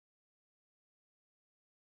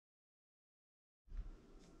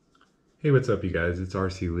Hey, what's up you guys? It's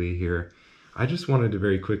RC Lee here. I just wanted to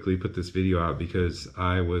very quickly put this video out because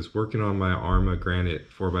I was working on my Armma Granite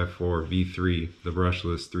 4x4 V3, the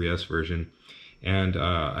Brushless 3S version, and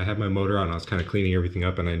I had my motor out and I was kind of cleaning everything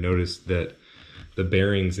up, and I noticed that the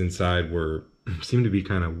bearings inside seemed to be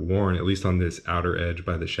kind of worn, at least on this outer edge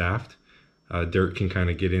by the shaft. Dirt can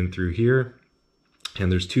kind of get in through here,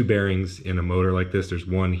 and there's two bearings in a motor like this. There's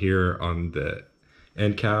one here on the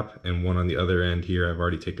end cap and one on the other end here. I've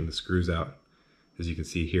already taken the screws out, as you can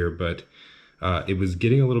see here, but it was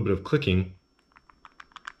getting a little bit of clicking.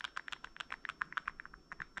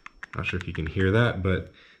 Not sure if you can hear that,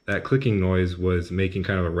 but that clicking noise was making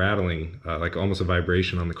kind of a rattling, like almost a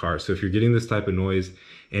vibration on the car. So if you're getting this type of noise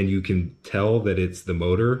and you can tell that it's the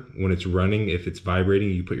motor when it's running, if it's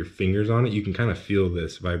vibrating, you put your fingers on it, you can kind of feel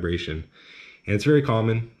this vibration. And it's very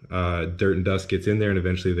common. Dirt and dust gets in there and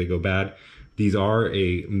eventually they go bad. These are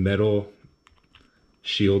a metal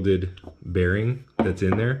shielded bearing that's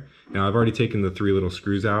in there. Now I've already taken the three little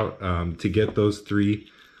screws out. To get those three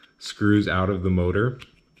screws out of the motor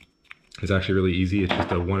is actually really easy. It's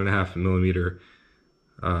just a 1.5 millimeter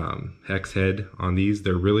hex head on these.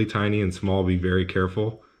 They're really tiny and small. Be very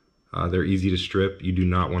careful. They're easy to strip. You do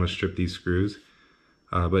not want to strip these screws.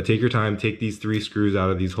 But take your time, take these three screws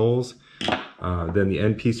out of these holes. Then the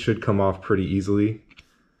end piece should come off pretty easily,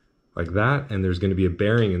 like that, and there's going to be a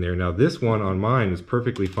bearing in there. Now this one on mine is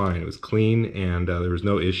perfectly fine. It was clean and there was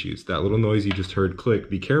no issues. That little noise you just heard click,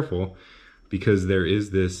 be careful, because there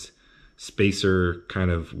is this spacer kind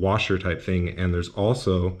of washer type thing, and there's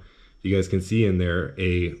also, you guys can see in there,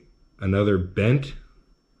 another bent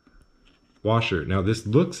washer. Now this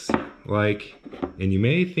looks like, and you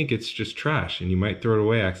may think it's just trash and you might throw it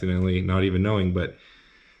away accidentally, not even knowing, but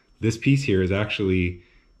this piece here is actually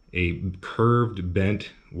a curved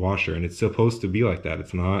bent washer, and it's supposed to be like that.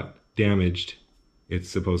 It's not damaged. It's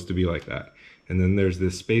supposed to be like that. And then there's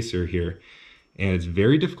this spacer here, and it's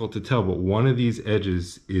very difficult to tell, but one of these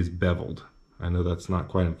edges is beveled. I know that's not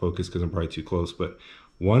quite in focus because I'm probably too close, but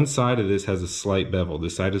one side of this has a slight bevel.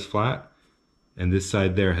 This side is flat, and this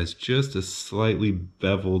side there has just a slightly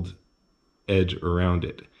beveled edge around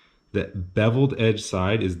it. That beveled edge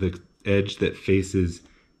side is the edge that faces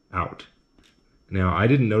out. Now, I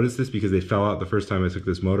didn't notice this because they fell out the first time I took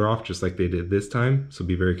this motor off, just like they did this time, so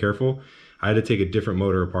be very careful. I had to take a different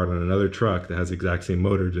motor apart on another truck that has the exact same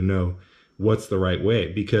motor to know what's the right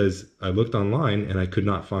way, because I looked online and I could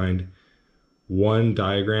not find one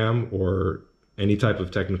diagram or any type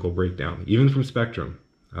of technical breakdown, even from Spektrum.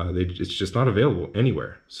 It's just not available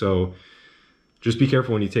anywhere. So just be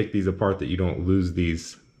careful when you take these apart that you don't lose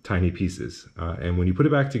these tiny pieces. And when you put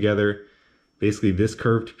it back together, basically this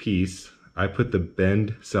curved piece, I put the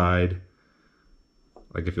bend side,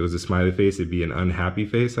 like if it was a smiley face, it'd be an unhappy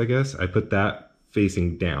face, I guess. I put that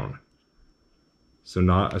facing down. So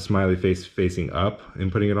not a smiley face facing up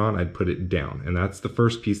and putting it on, I'd put it down. And that's the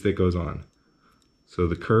first piece that goes on. So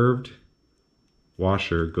the curved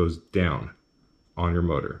washer goes down on your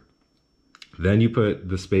motor. Then you put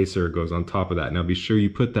the spacer, goes on top of that. Now be sure you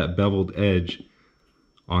put that beveled edge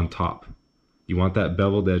on top. You want that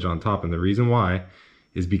beveled edge on top, and the reason why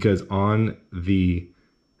is because on the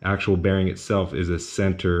actual bearing itself is a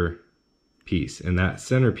center piece, and that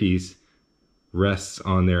center piece rests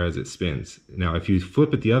on there as it spins. Now if you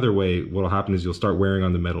flip it the other way, what will happen is you'll start wearing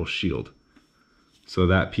on the metal shield. So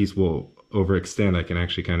that piece will overextend. I can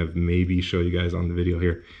actually kind of maybe show you guys on the video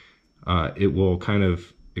here. It will kind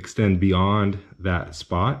of extend beyond that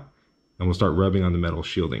spot and will start rubbing on the metal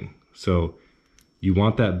shielding. So you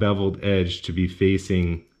want that beveled edge to be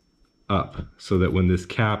facing up, so that when this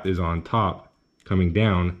cap is on top coming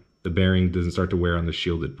down, the bearing doesn't start to wear on the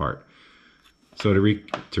shielded part. So to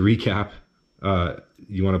recap,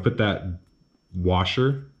 you want to put that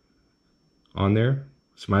washer on there,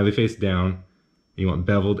 smiley face down, and you want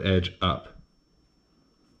beveled edge up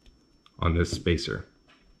on this spacer.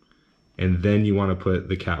 And then you want to put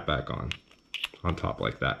the cap back on top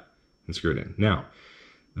like that and screw it in. Now,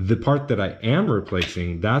 the part that I am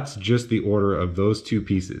replacing, that's just the order of those two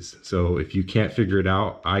pieces. So if you can't figure it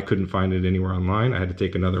out, I couldn't find it anywhere online. I had to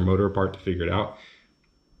take another motor apart to figure it out.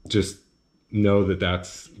 Just know that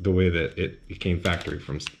that's the way that it came factory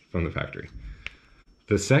from the factory.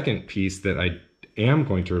 The second piece that I am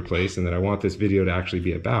going to replace, and that I want this video to actually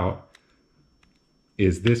be about,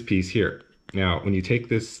 is this piece here. Now, when you take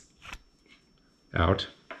this out,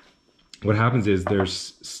 what happens is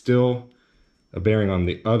there's still a bearing on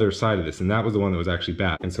the other side of this, and that was the one that was actually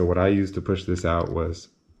bad. And so what I used to push this out was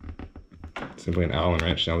simply an Allen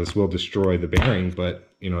wrench. Now this will destroy the bearing, but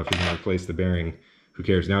you know, if you can replace the bearing, who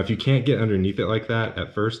cares? Now if you can't get underneath it like that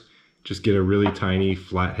at first, just get a really tiny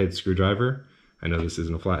flathead screwdriver. I know this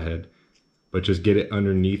isn't a flathead, but just get it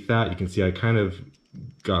underneath that. You can see I kind of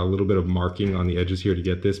got a little bit of marking on the edges here to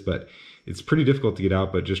get this, but it's pretty difficult to get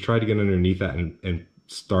out, but just try to get underneath that and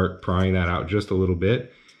start prying that out just a little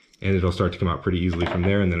bit, and it'll start to come out pretty easily from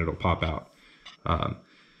there, and then it'll pop out.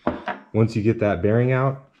 Once you get that bearing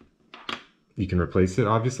out, you can replace it,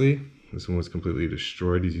 obviously. This one was completely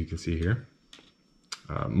destroyed, as you can see here.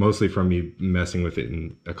 Mostly from me messing with it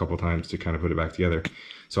a couple times to kind of put it back together.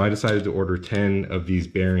 So I decided to order 10 of these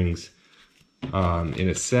bearings in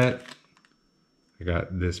a set. I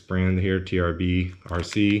got this brand here, TRB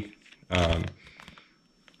RC.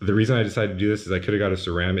 The reason I decided to do this is I could have got a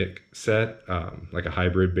ceramic set, like a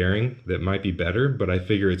hybrid bearing that might be better, but I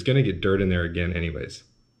figure it's going to get dirt in there again anyways.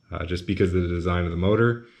 Just because of the design of the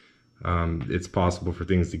motor, it's possible for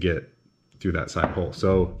things to get through that side hole.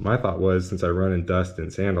 So my thought was, since I run in dust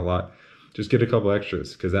and sand a lot, just get a couple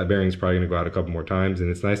extras, because that bearing's probably going to go out a couple more times, and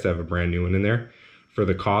it's nice to have a brand new one in there. For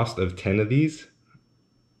the cost of 10 of these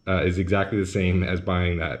is exactly the same as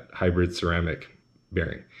buying that hybrid ceramic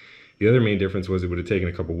bearing. The other main difference was it would have taken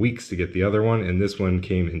a couple weeks to get the other one, and this one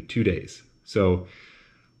came in 2 days. So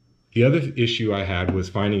the other issue I had was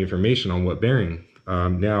finding information on what bearing.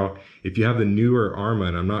 Now, if you have the newer Armma,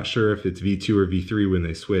 and I'm not sure if it's V2 or V3 when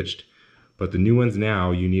they switched, but the new ones now,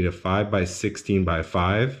 you need a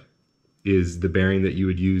 5x16x5 is the bearing that you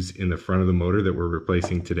would use in the front of the motor that we're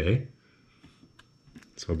replacing today.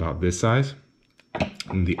 So about this size.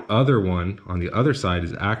 And the other one on the other side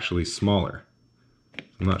is actually smaller.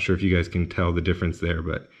 I'm not sure if you guys can tell the difference there,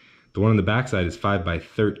 but the one on the back side is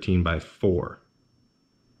 5x13x4.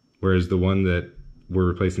 Whereas the one that we're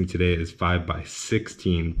replacing today is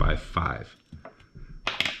 5x16x5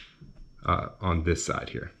 on this side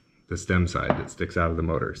here, the stem side that sticks out of the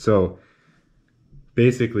motor. So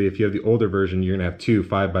basically, if you have the older version, you're gonna have two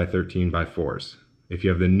 5x13x4s. If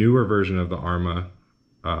you have the newer version of the Armma,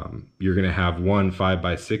 you're gonna have one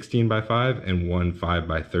 5x16x5 and one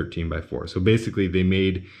 5x13x4. So basically, they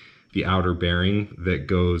made the outer bearing that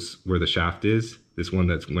goes where the shaft is, this one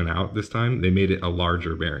that's went out this time, they made it a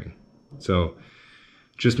larger bearing. So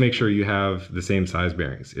just make sure you have the same size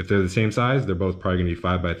bearings. If they're the same size, they're both probably gonna be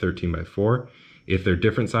 5x13x4. If they're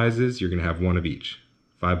different sizes, you're gonna have one of each,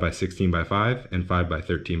 5x16x5 and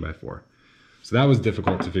 5x13x4. So that was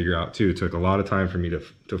difficult to figure out too. It took a lot of time for me to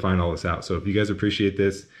find all this out. So if you guys appreciate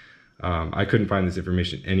this, I couldn't find this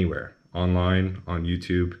information anywhere, online, on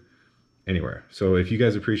YouTube, anywhere. So if you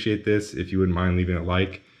guys appreciate this, if you wouldn't mind leaving a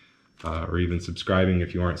like, or even subscribing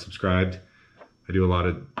if you aren't subscribed. I do a lot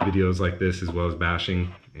of videos like this as well as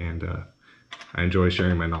bashing, and I enjoy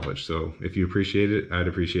sharing my knowledge. So if you appreciate it, I'd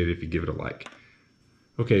appreciate it if you give it a like.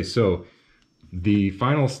 Okay, so the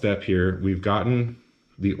final step here, we've gotten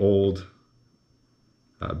the old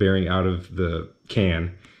bearing out of the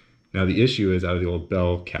can. Now the issue is out of the old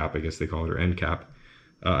bell cap, I guess they call it, or end cap.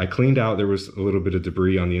 I cleaned out, there was a little bit of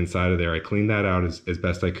debris on the inside of there. I cleaned that out as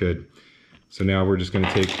best I could. So now we're just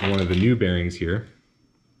gonna take one of the new bearings here.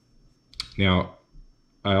 Now,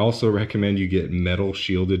 I also recommend you get metal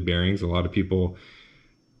shielded bearings. A lot of people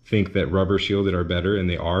think that rubber shielded are better, and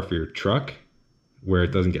they are for your truck where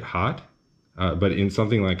it doesn't get hot. But in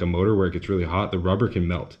something like a motor where it gets really hot, the rubber can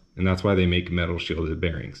melt. And that's why they make metal shielded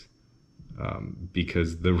bearings,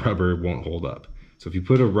 because the rubber won't hold up. So if you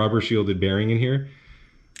put a rubber shielded bearing in here,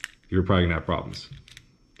 you're probably gonna have problems.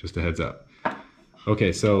 Just a heads up.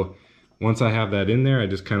 Okay, so once I have that in there, I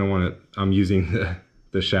just kind of want to, I'm using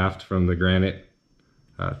the shaft from the Granite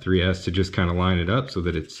 3S to just kind of line it up so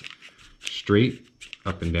that it's straight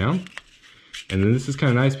up and down. And then this is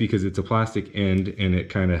kind of nice because it's a plastic end and it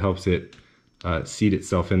kind of helps it seat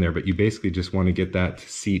itself in there, but you basically just want to get that to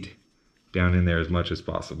seat down in there as much as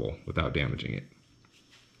possible without damaging it.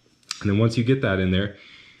 And then once you get that in there,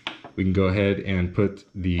 we can go ahead and put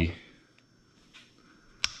the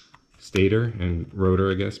stator and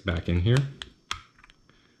rotor, I guess, back in here.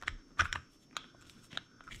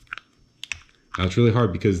 Now it's really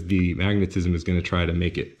hard because the magnetism is going to try to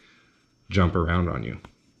make it jump around on you.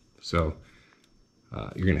 So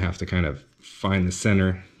you're going to have to kind of find the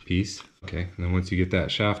center piece. Okay, and then once you get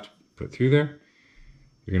that shaft put through there,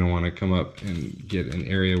 you're going to want to come up and get an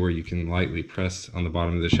area where you can lightly press on the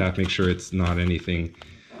bottom of the shaft. Make sure it's not anything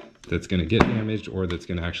that's going to get damaged or that's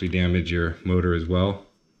going to actually damage your motor as well.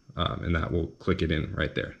 And that will click it in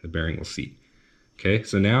right there. The bearing will seat. Okay,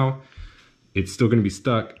 so now it's still going to be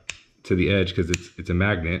stuck to the edge because it's a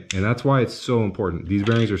magnet, and that's why it's so important. These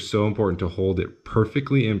bearings are so important to hold it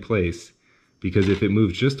perfectly in place, because if it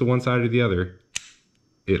moves just to one side or the other,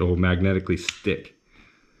 it'll magnetically stick,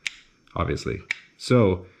 obviously.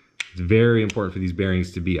 So It's very important for these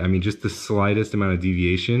bearings to be, I mean, just the slightest amount of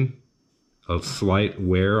deviation, a slight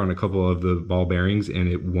wear on a couple of the ball bearings, and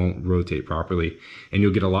it won't rotate properly. And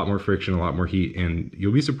you'll get a lot more friction, a lot more heat, and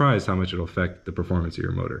you'll be surprised how much it'll affect the performance of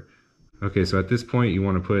your motor. Okay, so at this point, you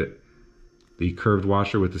want to put the curved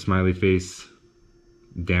washer with the smiley face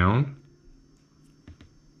down,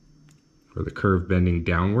 or the curve bending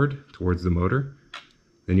downward towards the motor.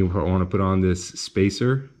 Then you want to put on this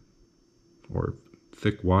spacer, or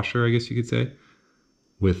thick washer, I guess you could say,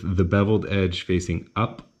 with the beveled edge facing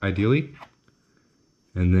up, ideally.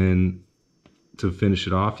 And then to finish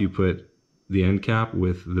it off, you put the end cap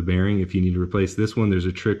with the bearing. If you need to replace this one, there's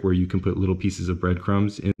a trick where you can put little pieces of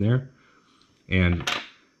breadcrumbs in there. And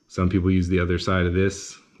some people use the other side of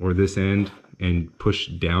this or this end and push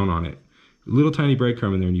down on it. A little tiny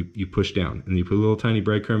breadcrumb in there, and you push down. And you put a little tiny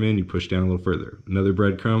breadcrumb in, you push down a little further. Another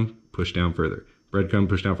breadcrumb, push down further. Breadcrumb,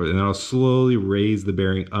 push down further. And then I'll slowly raise the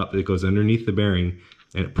bearing up. It goes underneath the bearing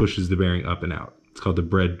and it pushes the bearing up and out. It's called the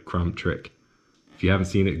breadcrumb trick. If you haven't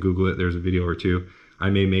seen it, Google it. There's a video or two. I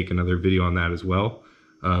may make another video on that as well.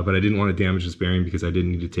 But I didn't want to damage this bearing because I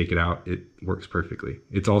didn't need to take it out. It works perfectly.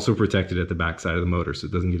 It's also protected at the back side of the motor, so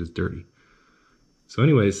it doesn't get as dirty. So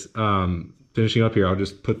anyways, finishing up here, I'll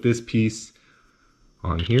just put this piece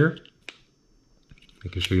on here.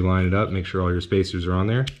 Making sure you line it up, make sure all your spacers are on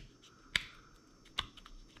there.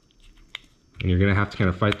 And you're gonna have to kind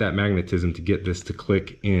of fight that magnetism to get this to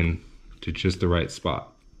click in to just the right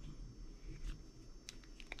spot.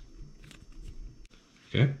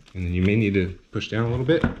 Okay, and then you may need to push down a little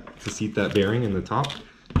bit to seat that bearing in the top.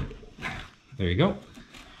 There you go.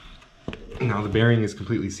 Now the bearing is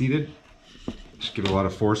completely seated. Just give it a lot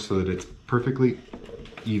of force so that it's perfectly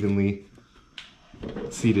evenly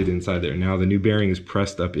seated inside there. Now the new bearing is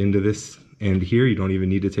pressed up into this end here. You don't even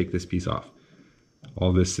need to take this piece off.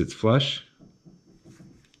 All this sits flush.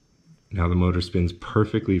 Now the motor spins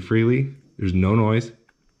perfectly freely. There's no noise.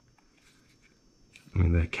 I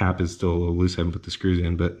mean, the cap is still a little loose. I haven't put the screws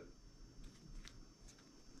in, but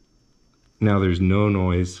now there's no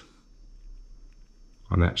noise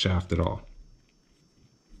on that shaft at all.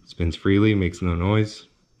 Spins freely, makes no noise.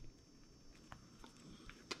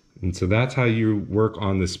 And so that's how you work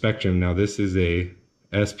on the Spektrum. Now this is a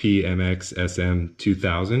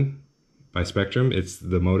spmxsm2000 by Spektrum. It's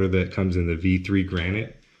the motor that comes in the V3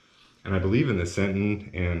 Granite, and I believe in the Senton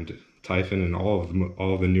and Typhon and all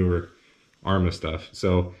of the newer Armma stuff.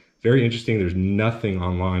 So very interesting. There's nothing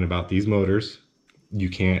online about these motors. You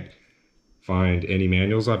can't find any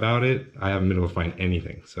manuals about it. I haven't been able to find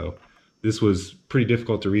anything. So this was pretty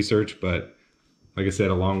difficult to research, but like I said,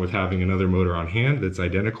 along with having another motor on hand that's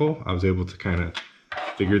identical, I was able to kind of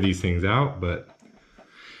figure these things out. But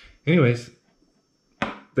anyways,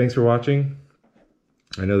 thanks for watching.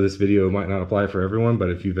 I know this video might not apply for everyone, but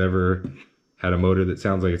if you've ever had a motor that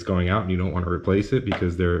sounds like it's going out and you don't want to replace it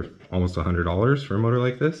because they're almost $100 for a motor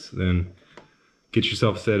like this, then get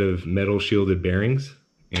yourself a set of metal shielded bearings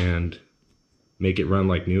and make it run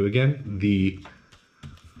like new again.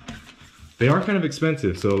 They are kind of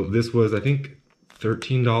expensive. So this was, I think,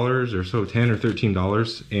 $13 or so, $10 or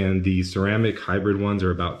 $13, and the ceramic hybrid ones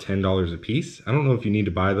are about $10 a piece. I don't know if you need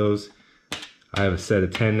to buy those. I have a set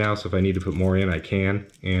of 10 now, so if I need to put more in, I can,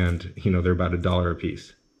 and you know, they're about $1 a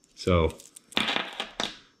piece. So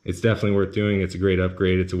it's definitely worth doing. It's a great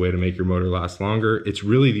upgrade. It's a way to make your motor last longer. It's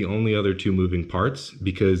really the only other two moving parts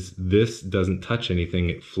because this doesn't touch anything.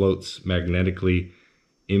 It floats magnetically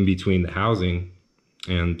in between the housing,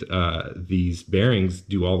 and these bearings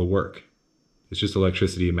do all the work. It's just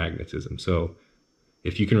electricity and magnetism. So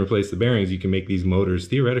if you can replace the bearings, you can make these motors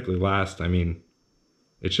theoretically last. I mean,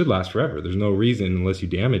 it should last forever. There's no reason, unless you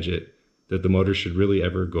damage it, that the motor should really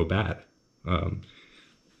ever go bad.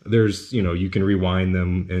 There's, you know, you can rewind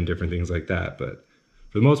them and different things like that, but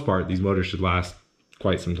for the most part, these motors should last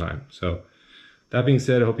quite some time. So that being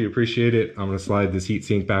said, I hope you appreciate it. I'm going to slide this heat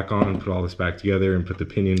sink back on and put all this back together and put the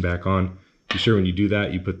pinion back on. Be sure when you do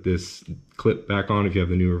that, you put this clip back on if you have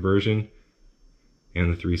the newer version,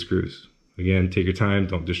 and the 3 screws. Again, take your time.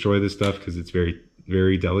 Don't destroy this stuff because it's very,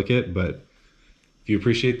 very delicate, but if you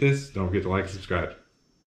appreciate this, don't forget to like and subscribe.